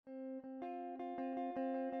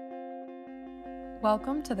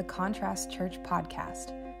Welcome to the Contrast Church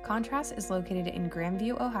podcast. Contrast is located in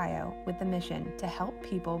Grandview, Ohio, with the mission to help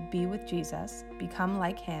people be with Jesus, become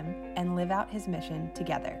like him, and live out his mission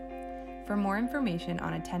together. For more information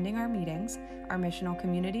on attending our meetings, our missional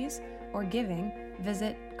communities, or giving,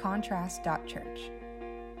 visit contrast.church.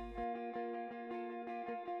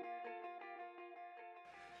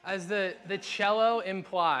 As the cello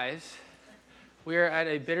implies, we are at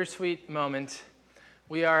a bittersweet moment.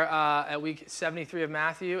 We are at week 73 of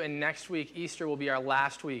Matthew, and next week, Easter, will be our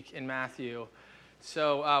last week in Matthew.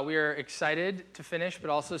 So we are excited to finish, but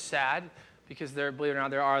also sad, because believe it or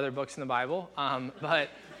not, there are other books in the Bible. But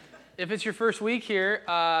if it's your first week here,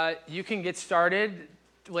 you can get started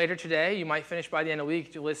later today. You might finish by the end of the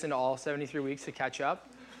week. You listen to all 73 weeks to catch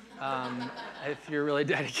up, if you're really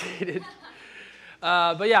dedicated.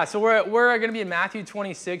 But yeah, so we're going to be in Matthew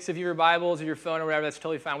 26. If you have your Bibles or your phone or whatever, that's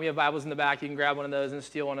totally fine. We have Bibles in the back. You can grab one of those and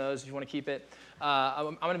steal one of those if you want to keep it.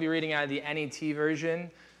 I'm going to be reading out of the NET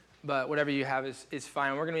version, but whatever you have is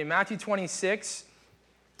fine. We're going to be in Matthew 26,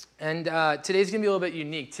 and today's going to be a little bit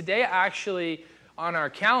unique. Today, actually, on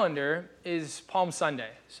our calendar is Palm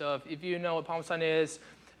Sunday. So if you know what Palm Sunday is,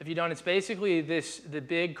 if you don't, it's basically the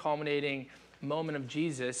big culminating moment of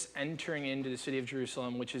Jesus entering into the city of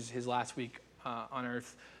Jerusalem, which is his last week on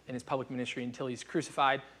earth in his public ministry until he's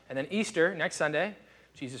crucified. And then Easter, next Sunday,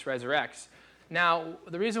 Jesus resurrects. Now,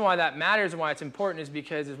 the reason why that matters and why it's important is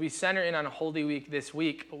because as we center in on Holy Week this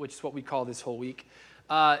week, which is what we call this whole week,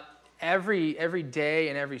 every day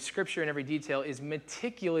and every scripture and every detail is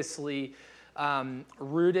meticulously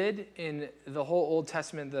rooted in the whole Old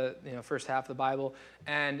Testament, the first half of the Bible,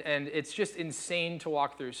 and it's just insane to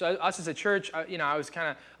walk through. So us as a church,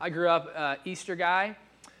 I grew up Easter guy.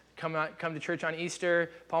 Come to church on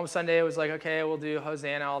Easter. Palm Sunday was like, okay, we'll do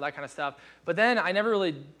Hosanna, all that kind of stuff. But then I never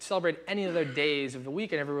really celebrated any other days of the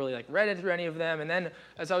week. I never really read it through any of them. And then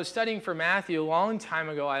as I was studying for Matthew a long time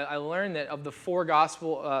ago, I learned that of the four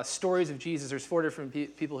gospel stories of Jesus, there's four different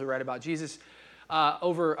people who write about Jesus.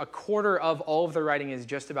 Over a quarter of all of the writing is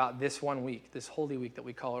just about this one week, this Holy Week that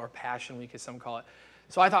we call it, or Passion Week as some call it.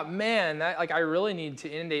 So I thought, man, I really need to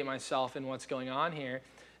inundate myself in what's going on here.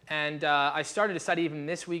 And I started to study even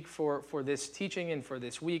this week for this teaching and for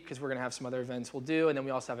this week, because we're going to have some other events we'll do. And then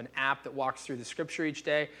we also have an app that walks through the scripture each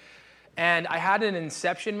day. And I had an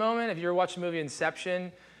Inception moment. If you ever watched the movie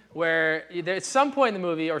Inception, where at some point in the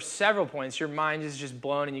movie, or several points, your mind is just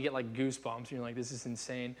blown and you get like goosebumps. And you're like, this is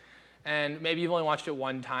insane. And maybe you've only watched it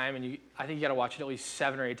one time, and I think you got to watch it at least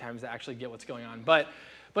 7 or 8 times to actually get what's going on. But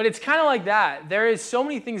it's kind of like that. There is so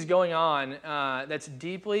many things going on that's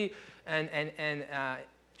deeply and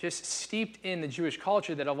just steeped in the Jewish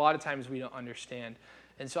culture that a lot of times we don't understand.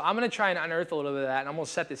 And so I'm going to try and unearth a little bit of that, and I'm going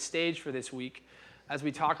to set the stage for this week as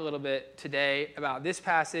we talk a little bit today about this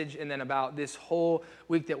passage and then about this whole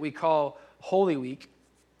week that we call Holy Week.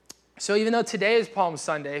 So even though today is Palm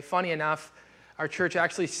Sunday, funny enough, our church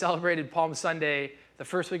actually celebrated Palm Sunday the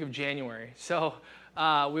first week of January. So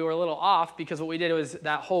we were a little off, because what we did was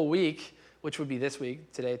that whole week, which would be this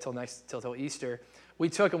week, today till Easter, we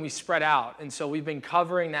took and we spread out. And so we've been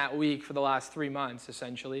covering that week for the last 3 months,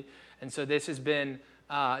 essentially. And so this has been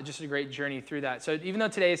just a great journey through that. So even though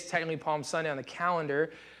today is technically Palm Sunday on the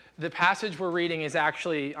calendar, the passage we're reading is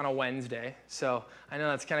actually on a Wednesday. So I know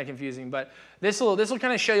that's kind of confusing, but this will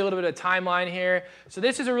kind of show you a little bit of timeline here. So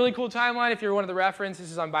this is a really cool timeline. If you're one of the reference, this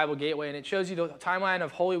is on Bible Gateway, and it shows you the timeline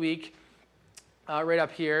of Holy Week right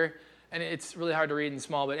up here. And it's really hard to read in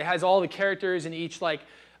small, but it has all the characters in each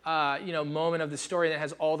moment of the story that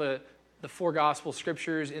has all the four gospel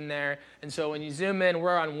scriptures in there. And so when you zoom in,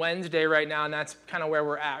 we're on Wednesday right now, and that's kind of where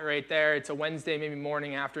we're at right there. It's a Wednesday, maybe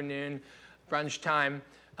morning, afternoon, brunch time,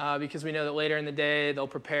 because we know that later in the day they'll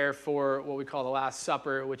prepare for what we call the Last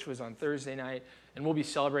Supper, which was on Thursday night, and we'll be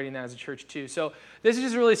celebrating that as a church too. So this is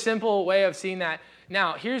just a really simple way of seeing that.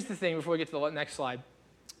 Now, here's the thing before we get to the next slide.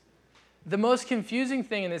 The most confusing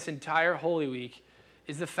thing in this entire Holy Week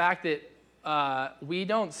is the fact that we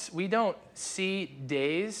don't see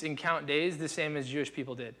days and count days the same as Jewish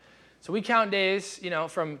people did. So we count days,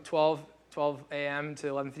 from 12 a.m. to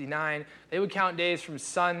 11:59. They would count days from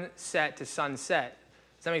sunset to sunset.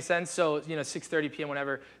 Does that make sense? So 6:30 p.m.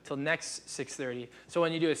 whatever till next 6:30. So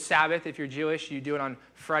when you do a Sabbath, if you're Jewish, you do it on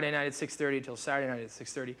Friday night at 6:30 till Saturday night at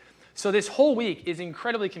 6:30. So this whole week is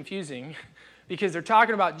incredibly confusing, because they're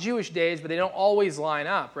talking about Jewish days, but they don't always line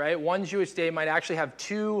up, right? One Jewish day might actually have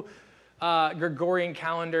 2 Gregorian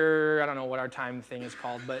calendar, I don't know what our time thing is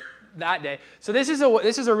called, but that day. So this is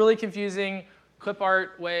a really confusing clip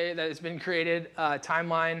art way that has been created,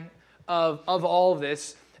 timeline of all of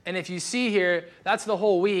this. And if you see here, that's the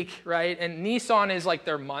whole week, right? And Nisan is like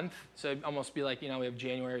their month. So it'd almost be like, we have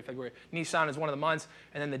January, February. Nisan is one of the months,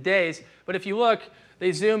 and then the days. But if you look,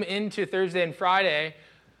 they zoom into Thursday and Friday.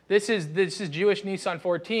 This is Jewish Nisan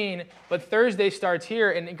 14, but Thursday starts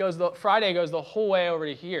here, and Friday goes the whole way over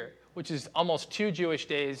to here, which is almost 2 Jewish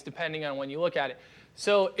days, depending on when you look at it.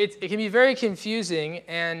 So it can be very confusing,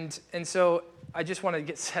 and so I just want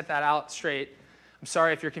to set that out straight. I'm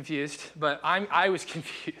sorry if you're confused, but I was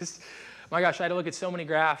confused. My gosh, I had to look at so many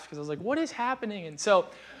graphs because I was like, what is happening? And so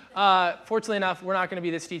fortunately enough, we're not going to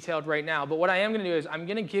be this detailed right now. But what I am going to do is I'm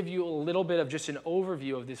going to give you a little bit of just an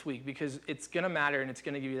overview of this week because it's going to matter and it's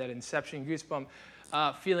going to give you that inception goosebump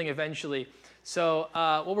feeling eventually. So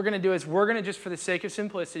what we're going to do is we're going to just, for the sake of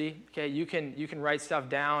simplicity, okay, you can write stuff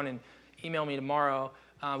down and email me tomorrow.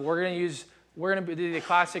 We're going to do the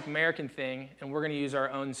classic American thing, and we're going to use our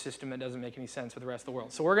own system that doesn't make any sense with the rest of the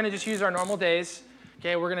world. So we're going to just use our normal days.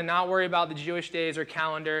 Okay, we're going to not worry about the Jewish days or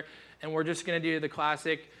calendar, and we're just going to do the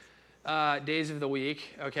classic days of the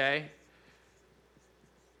week. Okay,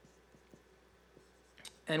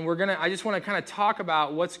 and I just want to kind of talk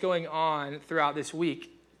about what's going on throughout this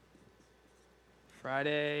week.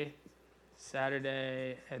 Friday,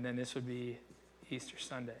 Saturday, and then this would be Easter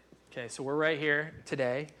Sunday. Okay, so we're right here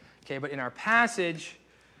today. Okay, but in our passage,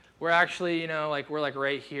 we're actually, we're like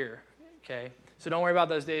right here. Okay, so don't worry about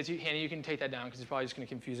those days. Hannah, you can take that down because it's probably just going to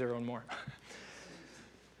confuse everyone more.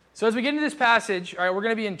 So as we get into this passage, all right, we're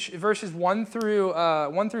going to be in verses 1 through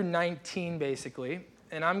 19, basically.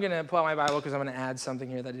 And I'm going to pull out my Bible because I'm going to add something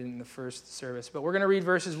here that I did in the first service. But we're going to read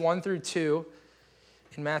verses 1 through 2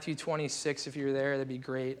 in Matthew 26. If you're there, that'd be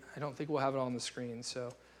great. I don't think we'll have it on the screen,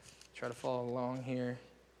 so try to follow along here.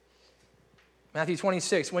 Matthew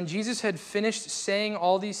 26, when Jesus had finished saying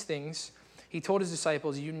all these things, he told his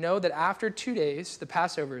disciples, you know that after 2 days, the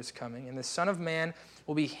Passover is coming, and the Son of Man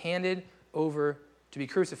will be handed over to be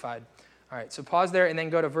crucified. All right, so pause there and then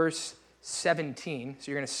go to verse 17. So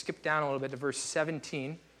you're going to skip down a little bit to verse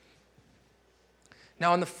 17.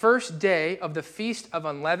 Now on the first day of the Feast of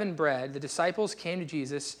Unleavened Bread, the disciples came to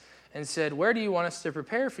Jesus and said, where do you want us to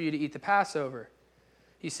prepare for you to eat the Passover?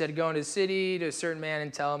 He said, go into the city to a certain man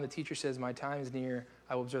and tell him, the teacher says, my time is near.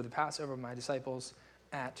 I will observe the Passover of my disciples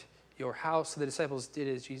at your house. So the disciples did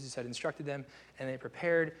as Jesus had instructed them, and they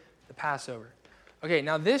prepared the Passover. Okay,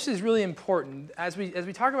 now this is really important. As we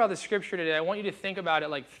talk about the scripture today, I want you to think about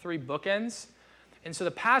it like 3 bookends. And so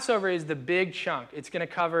the Passover is the big chunk. It's going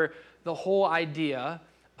to cover the whole idea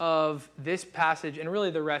of this passage and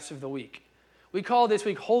really the rest of the week. We call this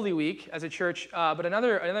week Holy Week as a church, but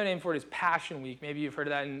another name for it is Passion Week. Maybe you've heard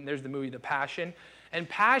of that, and there's the movie The Passion. And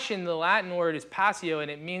passion, the Latin word is passio, and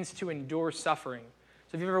it means to endure suffering.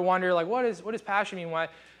 So if you ever wonder, what does passion mean? Why?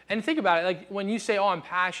 And think about it, like when you say, I'm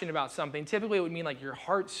passionate about something, typically it would mean like your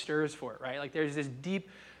heart stirs for it, right? Like there's this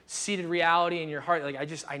deep-seated reality in your heart, like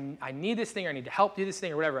I need this thing, or I need to help do this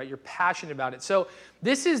thing, or whatever, right? You're passionate about it. So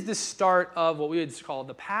this is the start of what we would call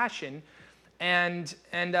the Passion. And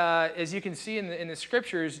as you can see in the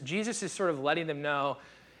scriptures, Jesus is sort of letting them know,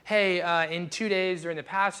 hey, in 2 days during the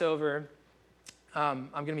Passover, I'm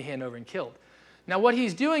going to be handed over and killed. Now, what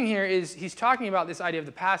he's doing here is he's talking about this idea of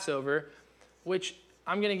the Passover, which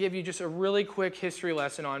I'm going to give you just a really quick history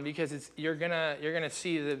lesson on because you're gonna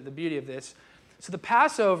see the beauty of this. So the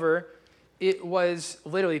Passover, it was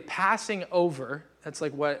literally passing over. That's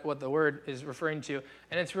like what the word is referring to.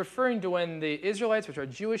 And it's referring to when the Israelites, which are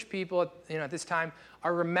Jewish people at this time,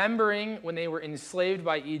 are remembering when they were enslaved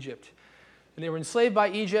by Egypt. And they were enslaved by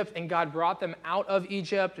Egypt, and God brought them out of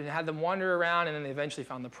Egypt and had them wander around, and then they eventually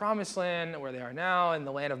found the Promised Land, where they are now, in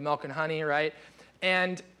the land of milk and honey, right?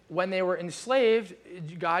 And when they were enslaved,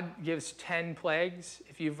 God gives 10 plagues.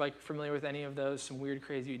 If you're familiar with any of those, some weird,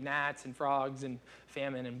 crazy gnats and frogs and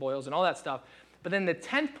famine and boils and all that stuff. But then the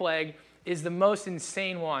 10th plague is the most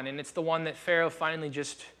insane one, and it's the one that Pharaoh finally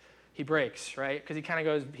he breaks, right? Because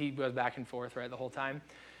he goes back and forth, right, the whole time.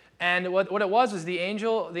 And what it was the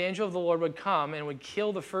angel of the Lord would come and would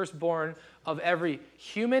kill the firstborn of every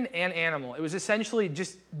human and animal. It was essentially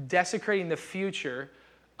just desecrating the future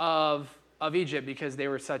of Egypt because they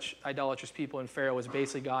were such idolatrous people, and Pharaoh was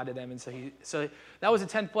basically God to them. And so that was the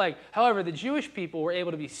 10th plague. However, the Jewish people were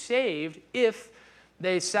able to be saved if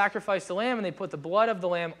they sacrificed the lamb and they put the blood of the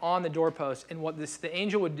lamb on the doorpost. And what the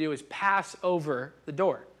angel would do is pass over the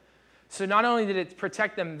door. So not only did it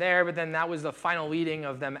protect them there, but then that was the final leading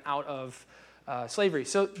of them out of slavery.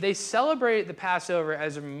 So they celebrate the Passover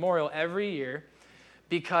as a memorial every year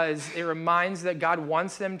because it reminds that God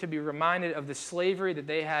wants them to be reminded of the slavery that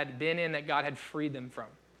they had been in, that God had freed them from.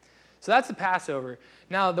 So that's the Passover.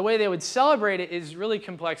 Now, the way they would celebrate it is really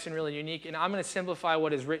complex and really unique, and I'm going to simplify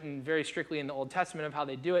what is written very strictly in the Old Testament of how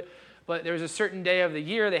they do it. But there was a certain day of the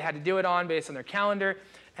year they had to do it on based on their calendar,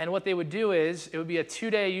 and what they would do is it would be a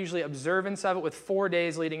 2-day usually observance of it with 4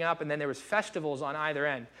 days leading up, and then there was festivals on either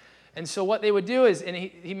end. And so what they would do is, and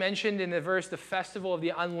he mentioned in the verse the festival of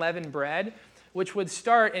the unleavened bread, which would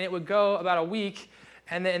start and it would go about a week,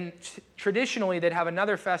 and then traditionally they'd have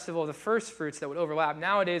another festival of the first fruits that would overlap.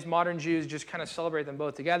 Nowadays, modern Jews just kind of celebrate them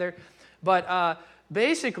both together. But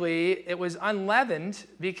basically, it was unleavened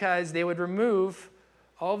because they would remove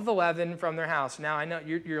all of the leaven from their house. Now, I know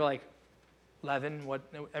you're like, leaven? What?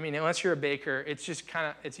 I mean, unless you're a baker, it's just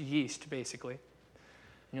it's yeast, basically.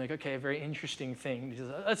 And you're like, okay, a very interesting thing.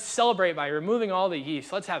 Let's celebrate by removing all the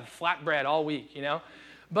yeast. Let's have flatbread all week, you know?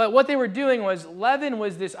 But what they were doing was leaven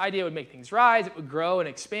was this idea it would make things rise, it would grow and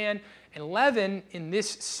expand. And leaven in this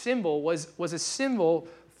symbol was a symbol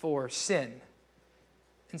for sin.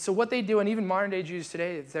 And so what they do, and even modern day Jews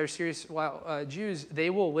today, if they're serious Jews, they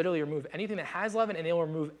will literally remove anything that has leaven, and they will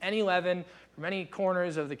remove any leaven from any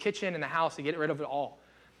corners of the kitchen and the house to get rid of it all.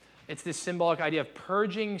 It's this symbolic idea of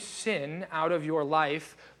purging sin out of your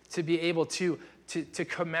life to be able to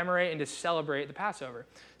commemorate and to celebrate the Passover.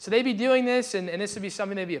 So they'd be doing this, and this would be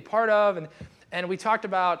something they'd be a part of. And we talked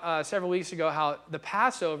about several weeks ago how the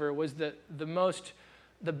Passover was the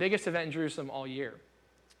biggest event in Jerusalem all year.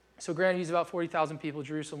 So Grandview's about 40,000 people.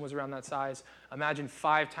 Jerusalem was around that size. Imagine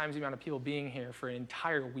 5 times the amount of people being here for an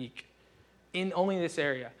entire week in only this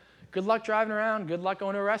area. Good luck driving around. Good luck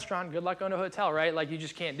going to a restaurant. Good luck going to a hotel, right? Like, you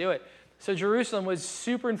just can't do it. So Jerusalem was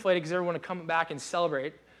super inflated because everyone would come back and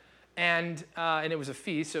celebrate. And it was a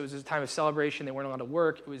feast, so it was a time of celebration. They weren't allowed to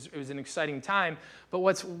work. It was an exciting time. But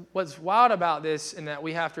what's wild about this, and that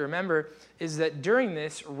we have to remember, is that during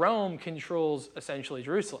this, Rome controls essentially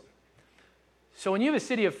Jerusalem. So when you have a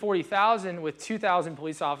city of 40,000 with 2,000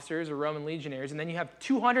 police officers or Roman legionaries, and then you have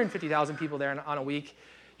 250,000 people there on a week,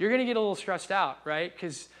 you're going to get a little stressed out, right?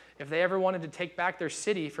 Because if they ever wanted to take back their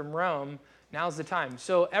city from Rome, now's the time.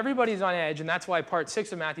 So everybody's on edge, and that's why part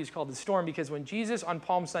 6 of Matthew is called the storm, because when Jesus on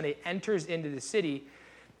Palm Sunday enters into the city,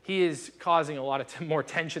 he is causing a lot of more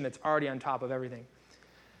tension that's already on top of everything.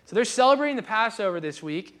 So they're celebrating the Passover this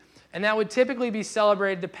week, and that would typically be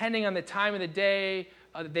celebrated depending on the time of the day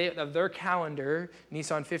of their calendar,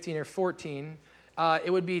 Nisan 15 or 14.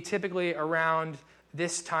 It would be typically around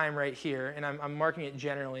this time right here, and I'm marking it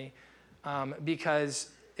generally because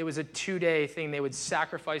it was a 2-day thing. They would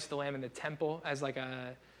sacrifice the lamb in the temple as like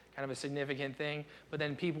a kind of a significant thing, but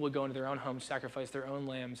then people would go into their own homes, sacrifice their own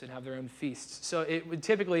lambs, and have their own feasts. So it would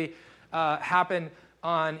typically happen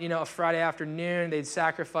on a Friday afternoon. They'd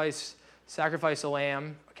sacrifice a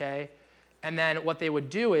lamb, okay? And then what they would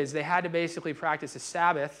do is they had to basically practice a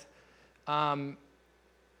Sabbath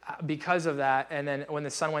because of that. And then when the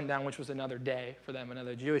sun went down, which was another day for them,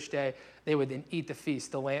 another Jewish day, they would then eat the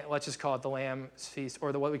feast. Let's just call it the Lamb's Feast,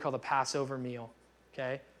 or what we call the Passover meal,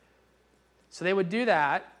 okay? So they would do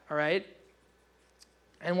that, all right?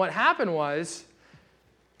 And what happened was,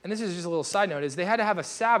 and this is just a little side note, is they had to have a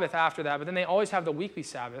Sabbath after that, but then they always have the weekly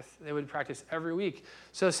Sabbath. They would practice every week.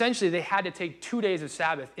 So essentially, they had to take 2 days of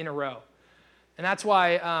Sabbath in a row. And that's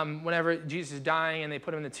why whenever Jesus is dying and they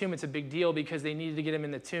put him in the tomb, it's a big deal because they needed to get him in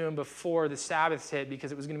the tomb before the Sabbath hit,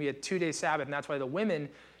 because it was going to be a 2-day Sabbath. And that's why the women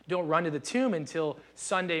don't run to the tomb until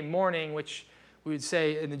Sunday morning, which we would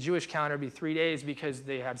say in the Jewish calendar would be 3 days because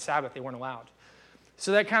they had Sabbath. They weren't allowed.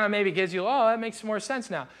 So that kind of maybe gives you, that makes more sense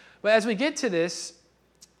now. But as we get to this,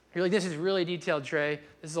 you're like, this is really detailed, Trey.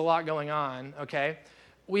 This is a lot going on, okay?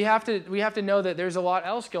 We have to know that there's a lot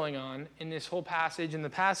else going on in this whole passage in the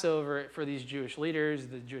Passover for these Jewish leaders,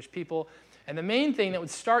 the Jewish people. And the main thing that would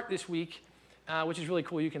start this week, which is really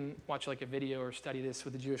cool, you can watch like a video or study this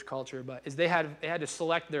with the Jewish culture, but is they had to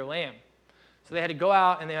select their lamb. So they had to go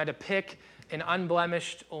out and they had to pick an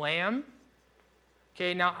unblemished lamb.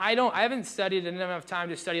 Okay, now I haven't studied enough time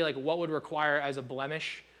to study like what would require as a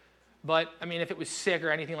blemish, but I mean if it was sick or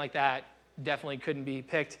anything like that, definitely couldn't be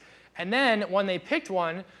picked. And then when they picked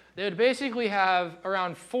one, they would basically have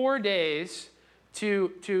around 4 days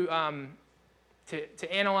to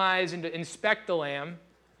analyze and to inspect the lamb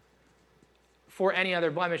for any other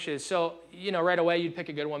blemishes. So, right away you'd pick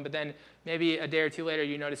a good one, but then maybe a day or two later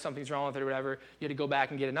you notice something's wrong with it or whatever. You had to go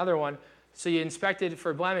back and get another one. So you inspected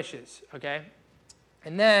for blemishes, okay?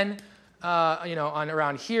 And then, on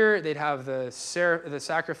around here, they'd have the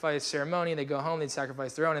sacrifice ceremony. They'd go home, they'd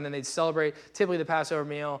sacrifice their own, and then they'd celebrate typically the Passover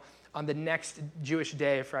meal on the next Jewish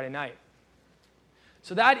day, Friday night.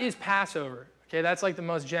 So that is Passover. Okay, that's like the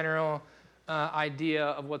most general idea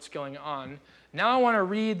of what's going on. Now I want to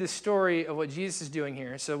read the story of what Jesus is doing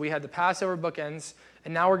here. So we had the Passover bookends,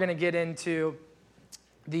 and now we're going to get into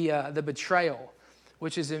the betrayal,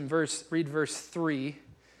 which is in verse 3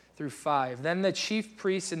 through 5. Then the chief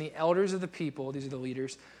priests and the elders of the people, these are the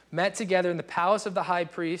leaders, met together in the palace of the high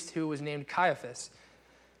priest, who was named Caiaphas.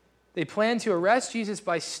 They planned to arrest Jesus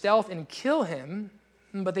by stealth and kill him,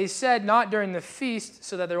 but they said not during the feast,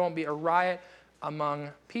 so that there won't be a riot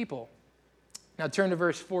among people. Now turn to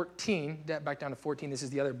verse 14, back down to 14. This is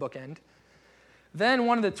the other bookend. Then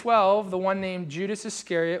one of the 12, the one named Judas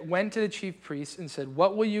Iscariot, went to the chief priests and said,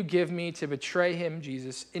 "What will you give me to betray him,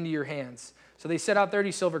 Jesus, into your hands?" So they set out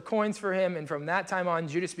 30 silver coins for him, and from that time on,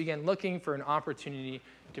 Judas began looking for an opportunity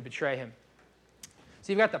to betray him.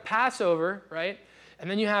 So you've got the Passover, right? And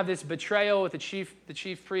then you have this betrayal with the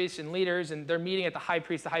chief priests and leaders, and they're meeting at the high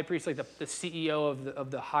priest. The high priest, like the CEO of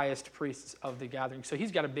the highest priests of the gathering. So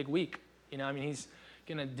he's got a big week. He's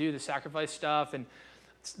going to do the sacrifice stuff. And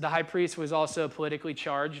the high priest was also politically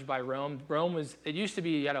charged by Rome. It used to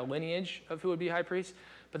be you had a lineage of who would be high priest,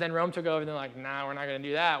 but then Rome took over and they're like, nah, we're not going to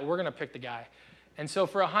do that. We're going to pick the guy. And so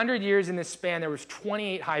for 100 years in this span, there was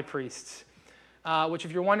 28 high priests, which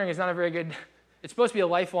if you're wondering is not a very good, it's supposed to be a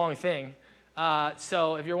lifelong thing.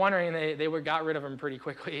 So if you're wondering, they got rid of him pretty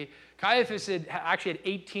quickly. Caiaphas actually had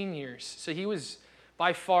 18 years. So he was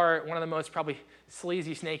by far one of the most probably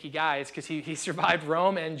sleazy, snaky guys because he survived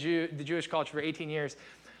Rome and the Jewish culture for 18 years.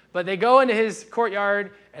 But they go into his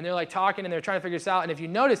courtyard and they're like talking and they're trying to figure this out. And if you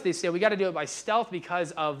notice, they say, we got to do it by stealth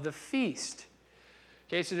because of the feast.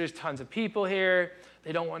 Okay, so there's tons of people here.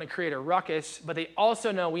 They don't want to create a ruckus, but they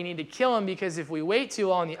also know we need to kill him because if we wait too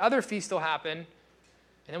long, the other feast will happen, and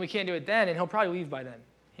then we can't do it then, and he'll probably leave by then.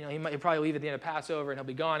 He'll probably leave at the end of Passover, and he'll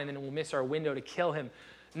be gone, and then we'll miss our window to kill him.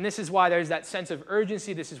 And this is why there's that sense of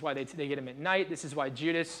urgency. This is why they get him at night. This is why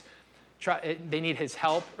Judas, they need his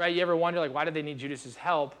help, right? You ever wonder, why did they need Judas's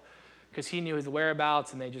help? Because he knew his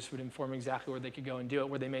whereabouts, and they just would inform exactly where they could go and do it,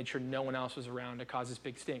 where they made sure no one else was around to cause this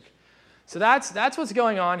big stink. So that's what's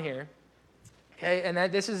going on here. Okay, and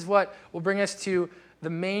this is what will bring us to the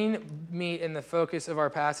main meat and the focus of our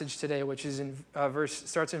passage today, which is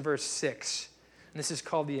starts in verse 6. And this is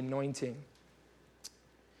called the anointing.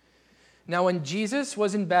 Now, when Jesus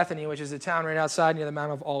was in Bethany, which is a town right outside near the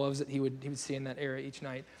Mount of Olives that he would see in that area each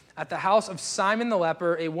night, at the house of Simon the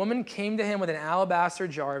leper, a woman came to him with an alabaster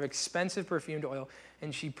jar of expensive perfumed oil,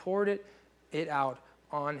 and she poured it out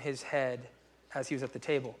on his head as he was at the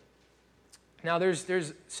table. Now,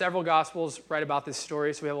 there's several Gospels write about this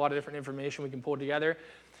story, so we have a lot of different information we can pull together.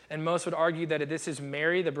 And most would argue that this is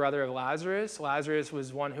Mary, the brother of Lazarus. Lazarus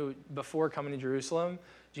was one who, before coming to Jerusalem,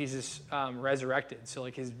 Jesus resurrected. So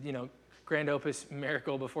his, grand opus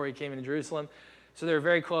miracle before he came into Jerusalem. So they're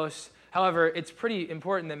very close. However, it's pretty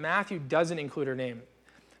important that Matthew doesn't include her name.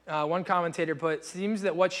 One commentator put, seems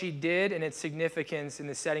that what she did and its significance in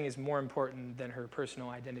the setting is more important than her personal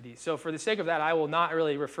identity. So for the sake of that, I will not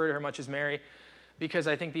really refer to her much as Mary because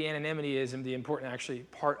I think the anonymity is the important actually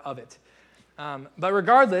part of it. But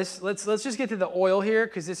regardless, let's just get to the oil here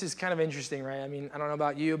because this is kind of interesting, right? I mean, I don't know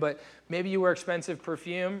about you, but maybe you wear expensive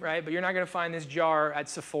perfume, right? But you're not going to find this jar at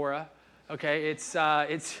Sephora, okay? It's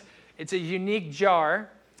a unique jar,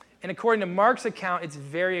 and according to Mark's account, it's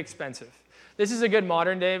very expensive. This is a good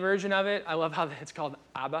modern-day version of it. I love how it's called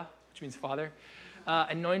Abba, which means Father.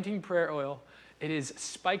 Anointing prayer oil. It is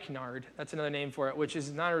spikenard. That's another name for it, which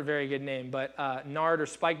is not a very good name. But nard or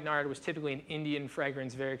spikenard was typically an Indian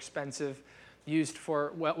fragrance, very expensive, used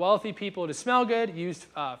for wealthy people to smell good, used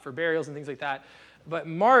for burials and things like that. But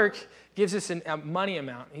Mark gives us a money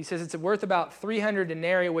amount. He says it's worth about 300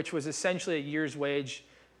 denarii, which was essentially a year's wage.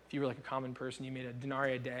 If you were like a common person, you made a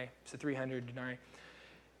denarii a day. So 300 denarii.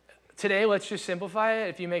 Today, let's just simplify it.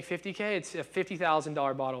 If you make $50K, it's a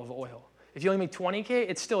 $50,000 bottle of oil. If you only make $20K,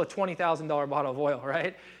 it's still a $20,000 bottle of oil,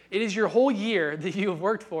 right? It is your whole year that you have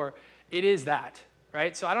worked for. It is that,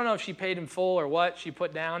 right? So I don't know if she paid in full or what she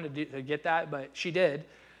put down to get that, but she did.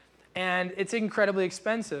 And it's incredibly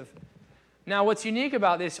expensive. Now, what's unique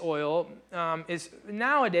about this oil is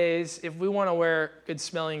nowadays, if we want to wear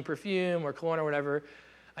good-smelling perfume or cologne or whatever,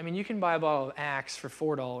 I mean, you can buy a bottle of Axe for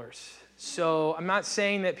 $4. So I'm not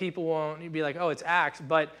saying that people won't be like, oh, it's Axe,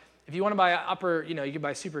 but if you want to buy you can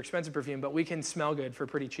buy super expensive perfume, but we can smell good for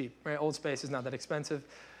pretty cheap, right? Old Spice is not that expensive.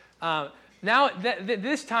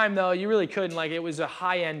 This time, though, you really couldn't. It was a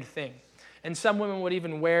high-end thing. And some women would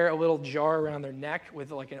even wear a little jar around their neck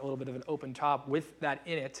with a little bit of an open top with that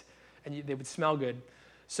in it, and they would smell good.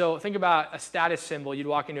 So think about a status symbol. You'd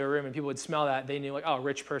walk into a room and people would smell that. They knew, a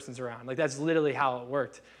rich person's around. That's literally how it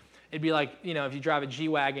worked. It'd be like, if you drive a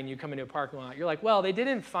G-Wagon, you come into a parking lot. You're like, well, they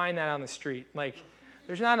didn't find that on the street.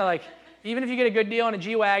 There's not even if you get a good deal on a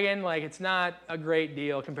G-Wagon, like it's not a great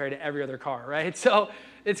deal compared to every other car, right? So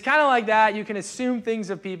it's kind of like that. You can assume things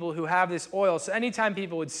of people who have this oil. So anytime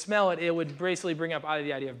people would smell it, it would basically bring up either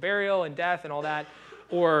the idea of burial and death and all that,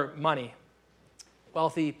 or money,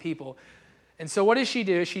 wealthy people. And so what does she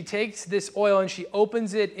do? She takes this oil and she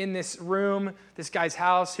opens it in this room, this guy's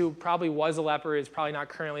house, who probably was a leper, is probably not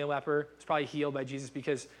currently a leper. It's probably healed by Jesus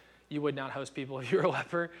because you would not host people if you were a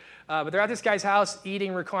leper. But they're at this guy's house,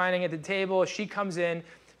 eating, reclining at the table. She comes in,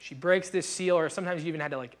 she breaks this seal, or sometimes you even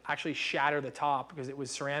had to like actually shatter the top because it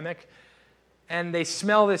was ceramic. And they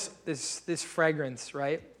smell this fragrance,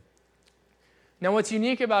 right? Now, what's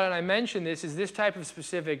unique about it, and I mentioned this, is this type of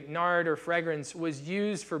specific nard or fragrance was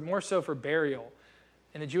used for more so for burial.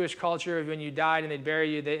 In the Jewish culture, when you died and they'd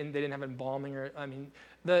bury you, they didn't have embalming.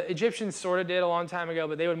 The Egyptians sort of did a long time ago,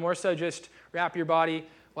 but they would more so just wrap your body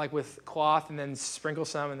like with cloth and then sprinkle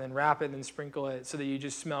some and then wrap it and then sprinkle it so that you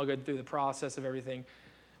just smell good through the process of everything.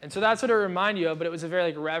 And so that's what it reminded you of, but it was a very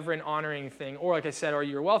like reverent, honoring thing. Or like I said, or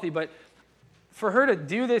you were wealthy. But for her to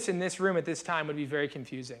do this in this room at this time would be very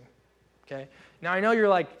confusing. Okay? Now, I know you're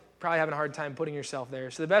like probably having a hard time putting yourself there.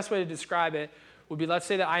 So the best way to describe it would be, let's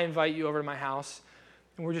say that I invite you over to my house,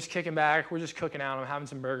 and we're just kicking back, we're just cooking out, I'm having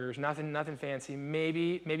some burgers, nothing fancy,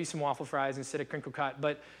 maybe some waffle fries instead of crinkle cut,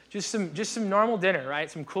 but just some normal dinner, right?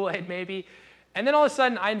 Some Kool-Aid maybe. And then all of a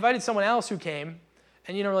sudden, I invited someone else who came,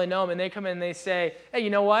 and you don't really know them, and they come in and they say, hey, you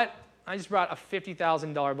know what? I just brought a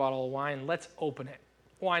 $50,000 bottle of wine. Let's open it.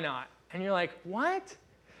 Why not? And you're like, what?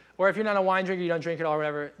 Or if you're not a wine drinker, you don't drink it all or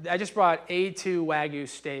whatever. I just brought A2 Wagyu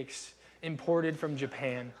steaks imported from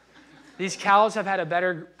Japan. These cows have had a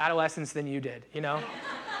better adolescence than you did, you know?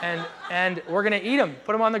 And we're going to eat them,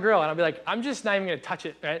 put them on the grill. And I'll be like, I'm just not even going to touch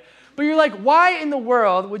it, right? But you're like, why in the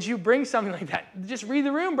world would you bring something like that? Just read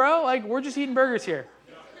the room, bro. Like, we're just eating burgers here.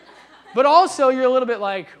 But also, you're a little bit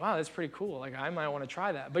like, wow, that's pretty cool. Like, I might want to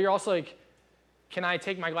try that. But you're also like, can I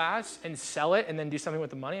take my glass and sell it and then do something with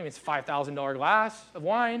the money? I mean, it's a $5,000 glass of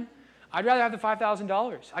wine. I'd rather have the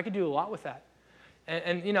 $5,000. I could do a lot with that.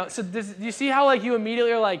 And you know, so do you see how like you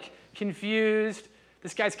immediately are like confused?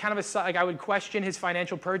 This guy's kind of like, I would question his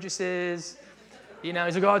financial purchases. You know,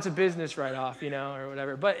 he's like, oh, it's a business write-off, you know, or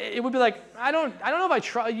whatever. But it would be like, I don't know if I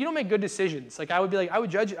try. You don't make good decisions. Like I would be like, I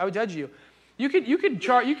would judge you.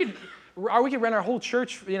 Or we could rent our whole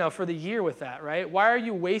church, you know, for the year with that, right? Why are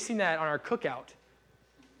you wasting that on our cookout?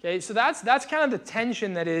 Okay, so that's kind of the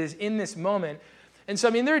tension that is in this moment. And so,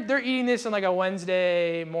 I mean, they're eating this on like a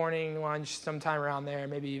Wednesday morning lunch, sometime around there,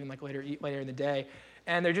 maybe even like later in the day.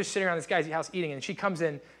 And they're just sitting around this guy's house eating, and she comes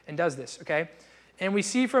in and does this, okay? And we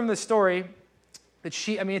see from the story that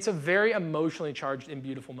it's a very emotionally charged and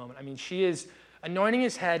beautiful moment. I mean, she is anointing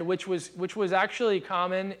his head, which was actually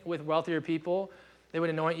common with wealthier people. They would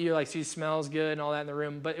anoint you, like, so you smells good and all that in the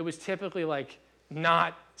room, but it was typically like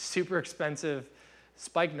not super expensive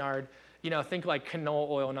spikenard. You know, think like canola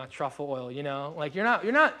oil, not truffle oil, you know? Like you're not,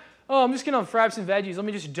 oh, I'm just gonna fry up some veggies. Let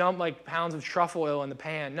me just dump like pounds of truffle oil in the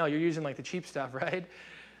pan. No, you're using like the cheap stuff, right?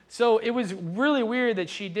 So it was really weird that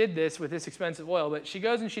she did this with this expensive oil, but she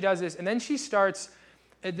goes and she does this, and then she starts,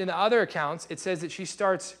 in the other accounts, it says that she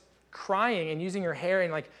starts crying and using her hair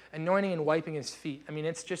and like anointing and wiping his feet. I mean,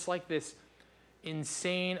 it's just like this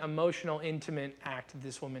insane, emotional, intimate act that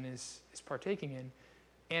this woman is partaking in.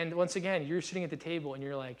 And once again, you're sitting at the table and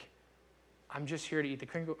you're like, I'm just here to eat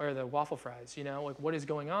the waffle fries, you know, like what is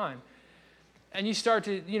going on? And you start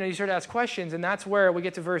to ask questions, and that's where we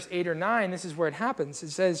get to verse 8 or 9. This is where it happens.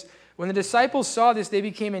 It says, when the disciples saw this, they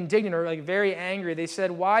became indignant or like very angry. They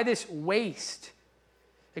said, why this waste?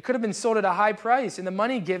 It could have been sold at a high price and the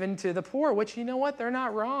money given to the poor, which, you know what, they're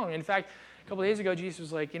not wrong. In fact, a couple of days ago, Jesus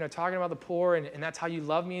was like, you know, talking about the poor, and that's how you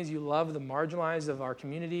love me, is you love the marginalized of our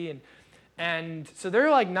community. And so they're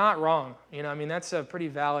like not wrong. You know, I mean, that's a pretty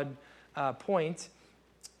valid point.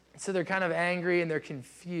 So they're kind of angry and they're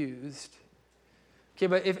confused. Okay,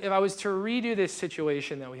 but if I was to redo this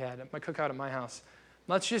situation that we had at my cookout at my house,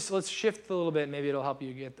 let's shift a little bit. Maybe it'll help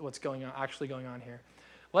you get what's actually going on here.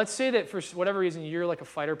 Let's say that for whatever reason you're like a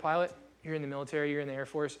fighter pilot, you're in the military, you're in the Air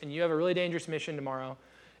Force, and you have a really dangerous mission tomorrow,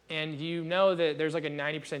 and you know that there's like a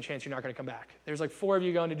 90% chance you're not going to come back. There's like 4 of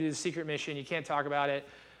you going to do the secret mission. You can't talk about it.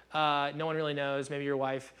 No one really knows. Maybe your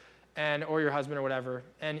wife or your husband or whatever,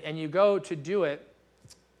 and you go to do it,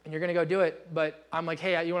 and you're going to go do it. But I'm like,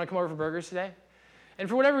 hey, you want to come over for burgers today? And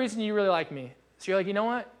for whatever reason, you really like me. So you're like, you know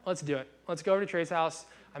what? Let's do it. Let's go over to Trey's house.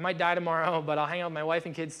 I might die tomorrow, but I'll hang out with my wife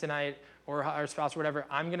and kids tonight, or our spouse or whatever.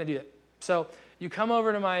 I'm going to do it. So you come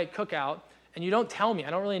over to my cookout, and you don't tell me. I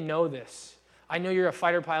don't really know this. I know you're a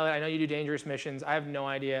fighter pilot. I know you do dangerous missions. I have no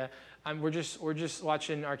idea. we're just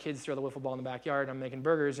watching our kids throw the wiffle ball in the backyard. I'm making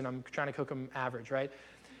burgers, and I'm trying to cook them average, right?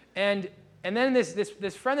 And then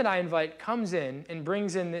this friend that I invite comes in and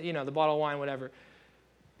brings in the bottle of wine, whatever.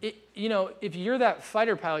 If you're that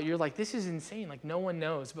fighter pilot, you're like, this is insane. Like, no one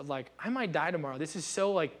knows, but like, I might die tomorrow. This is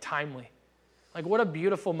so like timely. Like, what a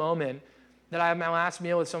beautiful moment that I had my last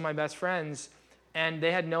meal with some of my best friends, and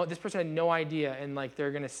this person had no idea, and like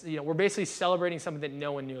they're gonna, we're basically celebrating something that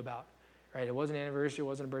no one knew about, right? It wasn't an anniversary, it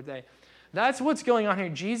wasn't a birthday. That's what's going on here.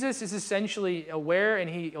 Jesus is essentially aware, and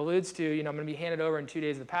he alludes to, I'm going to be handed over in 2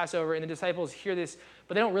 days of the Passover, and the disciples hear this,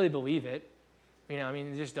 but they don't really believe it. They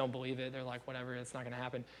just don't believe it. They're like, whatever, it's not going to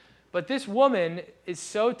happen. But this woman is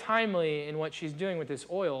so timely in what she's doing with this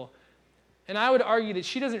oil, and I would argue that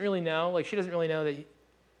she doesn't really know. Like, she doesn't really know that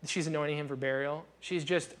she's anointing him for burial. She's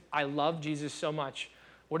just, I love Jesus so much.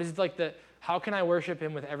 What is how can I worship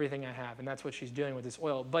him with everything I have? And that's what she's doing with this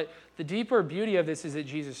oil. But the deeper beauty of this is that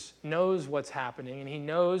Jesus knows what's happening, and he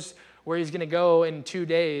knows where he's going to go in 2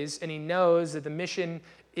 days, and he knows that the mission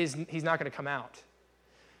is he's not going to come out.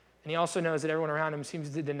 And he also knows that everyone around him seems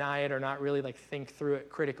to deny it or not really like think through it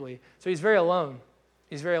critically. So he's very alone.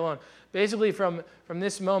 He's very alone. Basically, from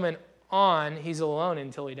this moment on, he's alone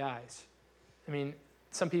until he dies.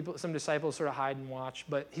 Some disciples sort of hide and watch,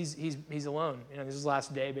 but he's alone. This is his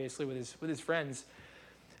last day basically with his friends.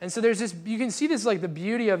 And so there's this, you can see this like the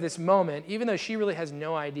beauty of this moment, even though she really has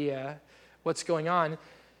no idea what's going on.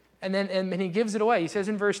 And he gives it away. He says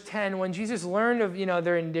in verse 10, when Jesus learned of,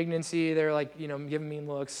 their indignancy, they're like, giving mean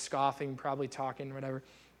looks, scoffing, probably talking, whatever.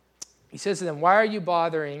 He says to them, why are you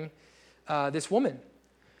bothering this woman?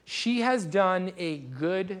 She has done a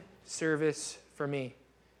good service for me.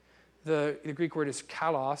 The Greek word is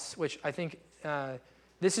kalos, which I think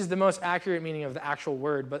this is the most accurate meaning of the actual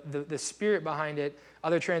word, but the spirit behind it,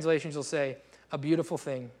 other translations will say a beautiful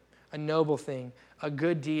thing, a noble thing, a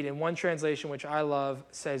good deed. And one translation, which I love,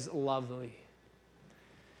 says lovely.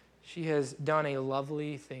 She has done a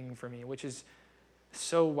lovely thing for me, which is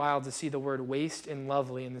so wild to see the word waste and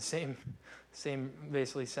lovely in the same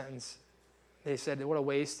basically sentence. They said, what a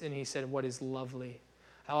waste, and he said, what is lovely?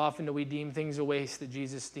 How often do we deem things a waste that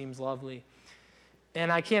Jesus deems lovely?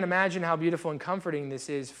 And I can't imagine how beautiful and comforting this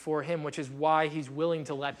is for him, which is why he's willing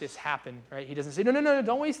to let this happen, right? He doesn't say, no,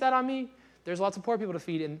 don't waste that on me. There's lots of poor people to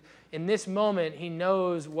feed. And in this moment, he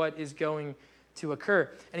knows what is going to occur.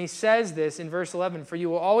 And he says this in verse 11, for you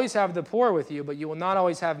will always have the poor with you, but you will not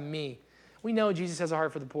always have me. We know Jesus has a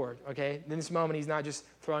heart for the poor, okay? In this moment, he's not just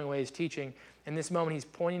throwing away his teaching. In this moment, he's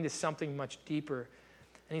pointing to something much deeper.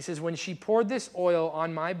 And he says, when she poured this oil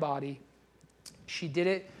on my body, she did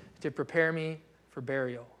it to prepare me for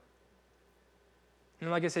burial. And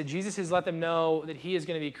like I said, Jesus has let them know that he is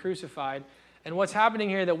going to be crucified. And what's happening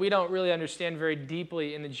here that we don't really understand very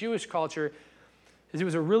deeply in the Jewish culture is it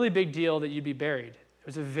was a really big deal that you'd be buried. It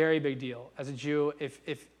was a very big deal. As a Jew,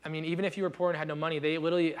 even if you were poor and had no money, they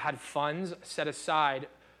literally had funds set aside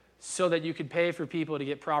so that you could pay for people to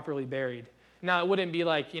get properly buried. Now, it wouldn't be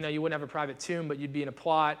like, you wouldn't have a private tomb, but you'd be in a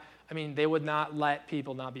plot. They would not let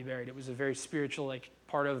people not be buried. It was a very spiritual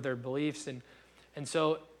part of their beliefs. And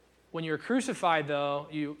so when you were crucified, though,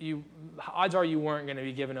 you odds are you weren't going to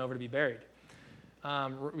be given over to be buried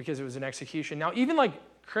because it was an execution. Now, even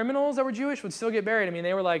criminals that were Jewish would still get buried.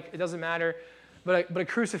 They were like, it doesn't matter. But a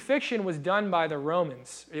crucifixion was done by the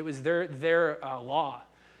Romans. It was their law.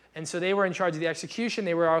 And so they were in charge of the execution.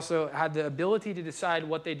 They were also had the ability to decide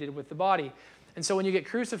what they did with the body. And so when you get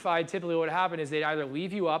crucified, typically what would happen is they'd either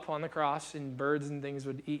leave you up on the cross and birds and things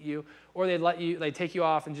would eat you, or they'd take you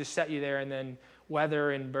off and just set you there, and then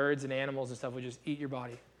weather and birds and animals and stuff would just eat your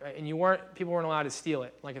body. Right? And people weren't allowed to steal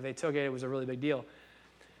it. Like if they took it, it was a really big deal.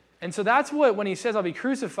 And so that's what, when he says, I'll be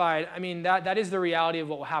crucified, that is the reality of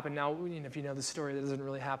what will happen. Now, if you know the story, that doesn't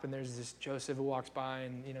really happen. There's this Joseph who walks by,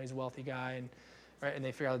 and he's a wealthy guy, and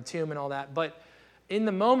they figure out the tomb and all that. But in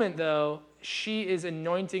the moment, though, she is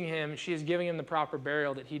anointing him. She is giving him the proper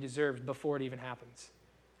burial that he deserves before it even happens.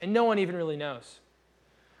 And no one even really knows.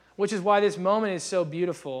 Which is why this moment is so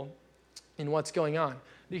beautiful in what's going on.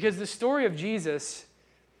 Because the story of Jesus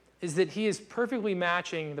is that he is perfectly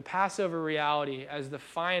matching the Passover reality as the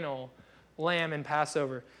final lamb in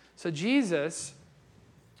Passover. So Jesus,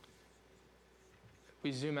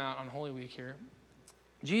 we zoom out on Holy Week here.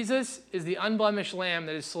 Jesus is the unblemished lamb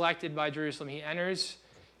that is selected by Jerusalem. He enters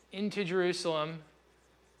into Jerusalem,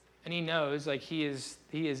 and he knows, he is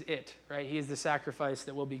it, right? He is the sacrifice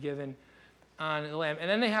that will be given on the lamb. And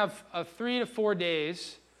then they have 3 to 4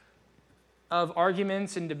 days of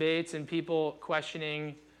arguments and debates and people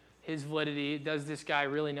questioning his validity. Does this guy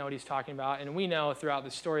really know what he's talking about? And we know throughout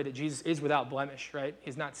the story that Jesus is without blemish, right?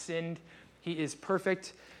 He's not sinned. He is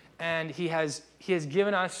perfect. And he has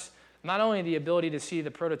given us not only the ability to see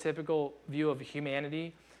the prototypical view of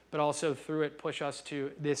humanity, but also through it push us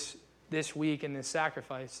to this week and this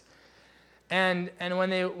sacrifice. And when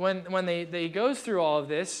they goes through all of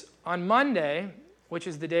this, on Monday, which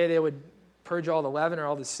is the day they would purge all the leaven or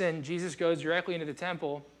all the sin, Jesus goes directly into the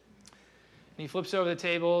temple, and he flips over the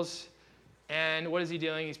tables, and what is he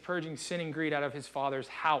doing? He's purging sin and greed out of his Father's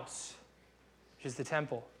house, which is the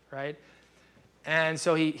temple, right? And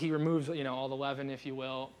so he removes, all the leaven, if you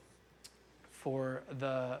will, for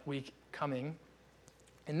the week coming.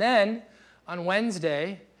 And then on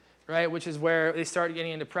Wednesday, right, which is where they start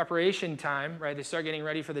getting into preparation time, right? They start getting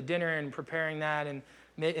ready for the dinner and preparing that, and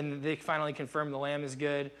they finally confirm the lamb is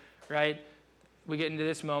good, right? We get into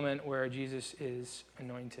this moment where Jesus is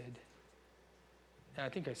anointed. And I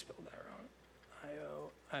think I spelled that wrong.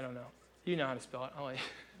 I don't know. You know how to spell it.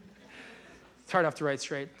 It's hard enough to write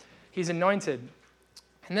straight. He's anointed.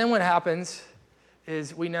 And then what happens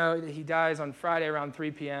is we know that he dies on Friday around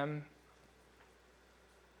 3 p.m.,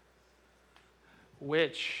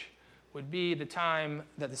 which would be the time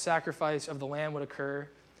that the sacrifice of the lamb would occur.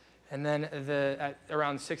 And then at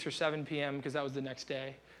around 6 or 7 p.m., because that was the next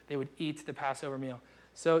day, they would eat the Passover meal.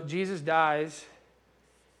 So Jesus dies.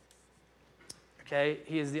 Okay,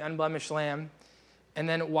 he is the unblemished lamb. And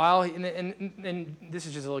then and this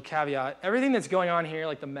is just a little caveat, everything that's going on here,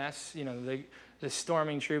 like the mess, the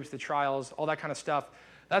storming troops, the trials, all that kind of stuff,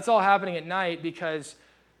 that's all happening at night because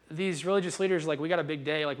these religious leaders are like, we got a big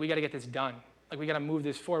day, like we got to get this done. Like we got to move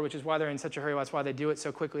this forward, which is why they're in such a hurry. That's why they do it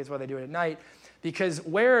so quickly. That's why they do it at night. Because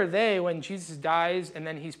where are they when Jesus dies and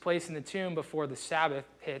then he's placed in the tomb before the Sabbath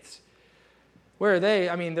hits? Where are they?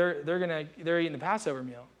 I mean, they're eating the Passover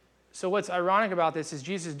meal. So what's ironic about this is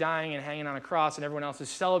Jesus dying and hanging on a cross, and everyone else is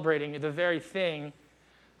celebrating the very thing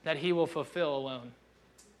that he will fulfill alone.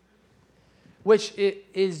 Which it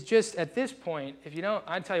is just at this point, if you don't,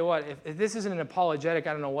 I tell you what, if this isn't an apologetic,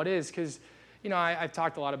 I don't know what is, because I've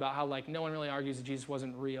talked a lot about how no one really argues that Jesus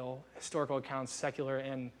wasn't real. Historical accounts, secular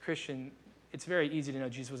and Christian, it's very easy to know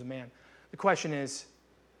Jesus was a man. The question is,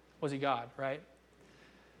 was he God, right?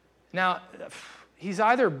 Now, he's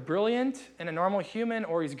either brilliant and a normal human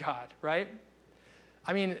or he's God, right?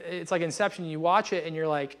 I mean, it's like Inception. You watch it and you're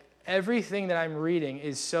like, everything that I'm reading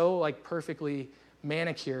is so perfectly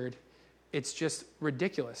manicured. It's just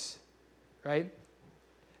ridiculous, right?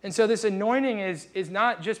 And so this anointing is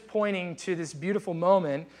not just pointing to this beautiful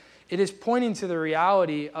moment. It is pointing to the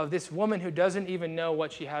reality of this woman who doesn't even know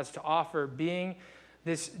what she has to offer being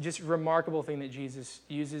this just remarkable thing that Jesus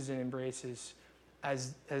uses and embraces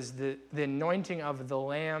as the anointing of the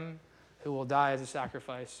Lamb who will die as a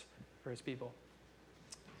sacrifice for his people.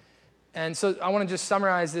 And so I want to just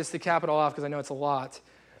summarize this to cap it all off because I know it's a lot.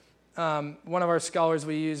 One of our scholars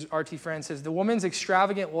we use, R.T. France, says, the woman's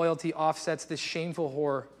extravagant loyalty offsets the shameful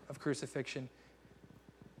horror of crucifixion.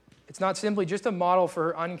 It's not simply just a model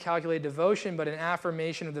for her uncalculated devotion, but an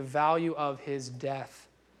affirmation of the value of his death.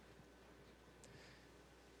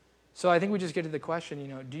 So I think we just get to the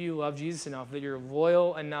question, do you love Jesus enough that you're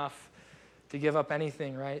loyal enough to give up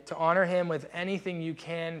anything, right? To honor him with anything you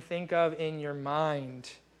can think of in your mind.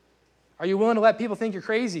 Are you willing to let people think you're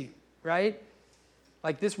crazy, right?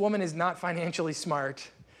 Like this woman is not financially smart.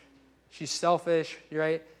 She's selfish,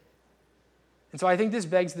 right? And so I think this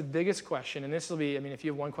begs the biggest question, and this will be, if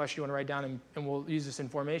you have one question you want to write down, and we'll use this in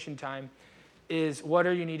formation time, is what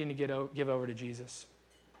are you needing to give over to Jesus?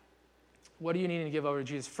 What are you needing to give over to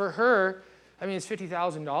Jesus? For her, it's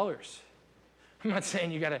 $50,000. I'm not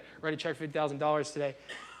saying you got to write a check for $50,000 today,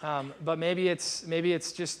 but maybe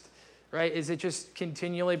it's just, right? Is it just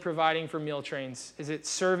continually providing for meal trains? Is it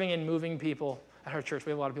serving and moving people at our church?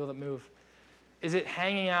 We have a lot of people that move. Is it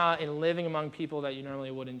hanging out and living among people that you normally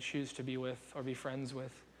wouldn't choose to be with or be friends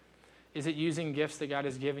with? Is it using gifts that God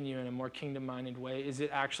has given you in a more kingdom-minded way? Is it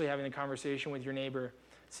actually having a conversation with your neighbor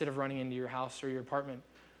instead of running into your house or your apartment?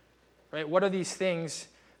 Right? What are these things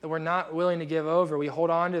that we're not willing to give over? We hold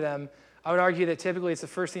on to them. I would argue that typically it's the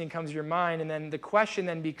first thing that comes to your mind, and then the question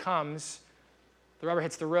then becomes, the rubber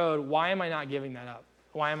hits the road, why am I not giving that up?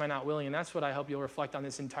 Why am I not willing? And that's what I hope you'll reflect on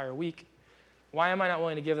this entire week. Why am I not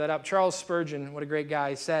willing to give that up? Charles Spurgeon, what a great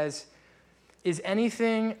guy, says, is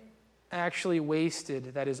anything actually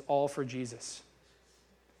wasted that is all for Jesus?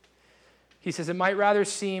 He says, it might rather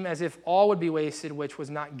seem as if all would be wasted which was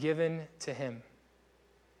not given to him.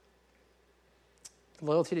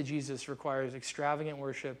 Loyalty to Jesus requires extravagant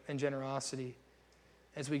worship and generosity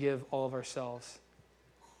as we give all of ourselves.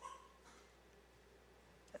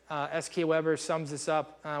 S.K. Weber sums this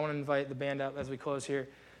up. I want to invite the band up as we close here.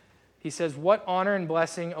 He says, what honor and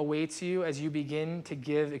blessing awaits you as you begin to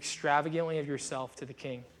give extravagantly of yourself to the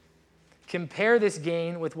King? Compare this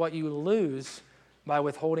gain with what you lose by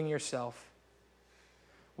withholding yourself.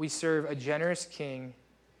 We serve a generous king,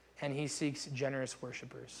 and he seeks generous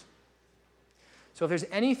worshipers. So if there's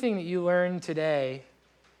anything that you learned today,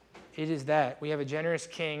 it is that we have a generous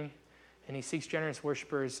king, and he seeks generous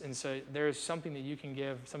worshipers, and so there's something that you can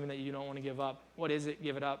give, something that you don't want to give up. What is it?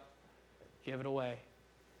 Give it up. Give it away.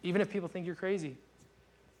 Even if people think you're crazy.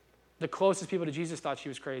 The closest people to Jesus thought she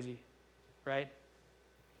was crazy, right?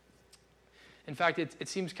 In fact, it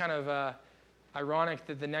seems kind of ironic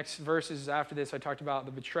that the next verses after this I talked about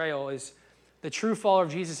the betrayal is the true follower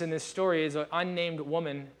of Jesus in this story is an unnamed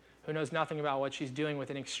woman who knows nothing about what she's doing with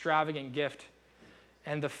an extravagant gift.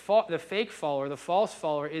 And the fake follower, the false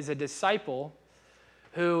follower, is a disciple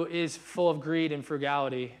who is full of greed and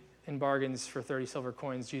frugality and bargains for 30 silver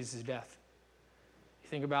coins, Jesus' death. You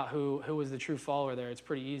think about who was the true follower there. It's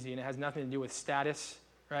pretty easy, and it has nothing to do with status,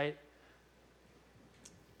 right?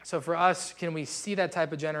 So for us, can we see that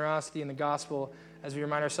type of generosity in the gospel as we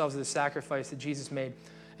remind ourselves of the sacrifice that Jesus made?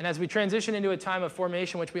 And as we transition into a time of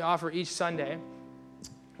formation, which we offer each Sunday,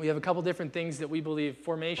 we have a couple different things that we believe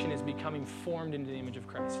formation is becoming formed into the image of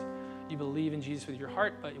Christ. You believe in Jesus with your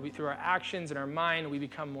heart, but through our actions and our mind, we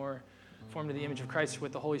become more formed to the image of Christ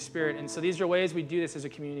with the Holy Spirit. And so these are ways we do this as a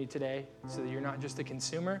community today, so that you're not just a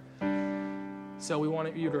consumer. So we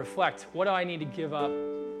want you to reflect, what do I need to give up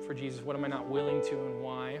for Jesus? What am I not willing to, and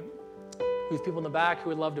why? We have people in the back who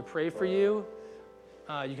would love to pray for you.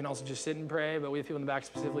 You can also just sit and pray, but we have people in the back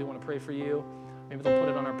specifically who want to pray for you. Maybe they'll put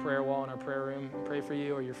it on our prayer wall in our prayer room and pray for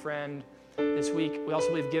you or your friend this week. We also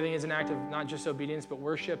believe giving is an act of not just obedience, but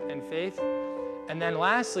worship and faith. And then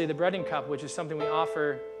lastly, the bread and cup, which is something we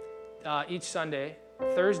offer each Sunday.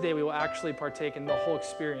 Thursday, we will actually partake in the whole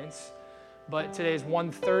experience. But today is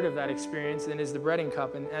 1/3 of that experience, and is the bread and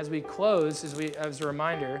cup. And as we close, as a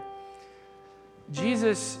reminder,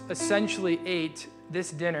 Jesus essentially ate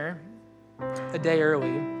this dinner a day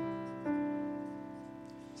early.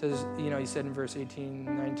 It says, he said in verse 18,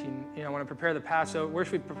 19, I want to prepare the Passover. Where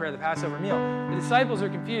should we prepare the Passover meal? The disciples are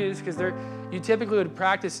confused because you typically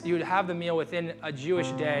would have the meal within a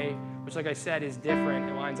Jewish day, which, like I said, is different.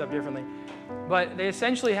 It lines up differently. But they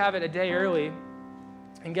essentially have it a day early.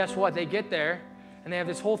 And guess what? They get there, and they have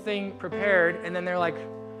this whole thing prepared, and then they're like,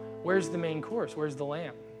 where's the main course? Where's the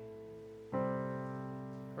lamb?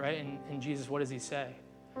 Right? And Jesus, what does he say?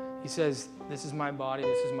 He says, this is my body,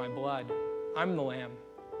 this is my blood. I'm the lamb.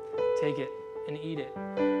 Take it and eat it.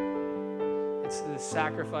 It's the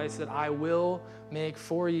sacrifice that I will make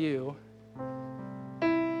for you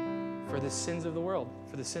for the sins of the world,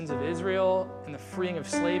 for the sins of Israel and the freeing of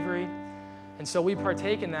slavery. And so we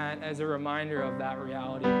partake in that as a reminder of that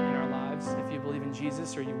reality in our lives. If you believe in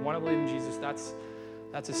Jesus or you want to believe in Jesus,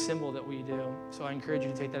 that's a symbol that we do. So I encourage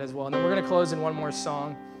you to take that as well. And then we're going to close in one more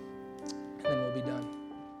song, and then we'll be done.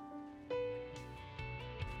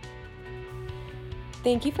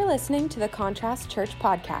 Thank you for listening to the Contrast Church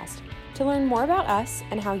podcast. To learn more about us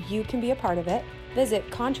and how you can be a part of it, visit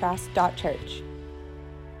contrast.church.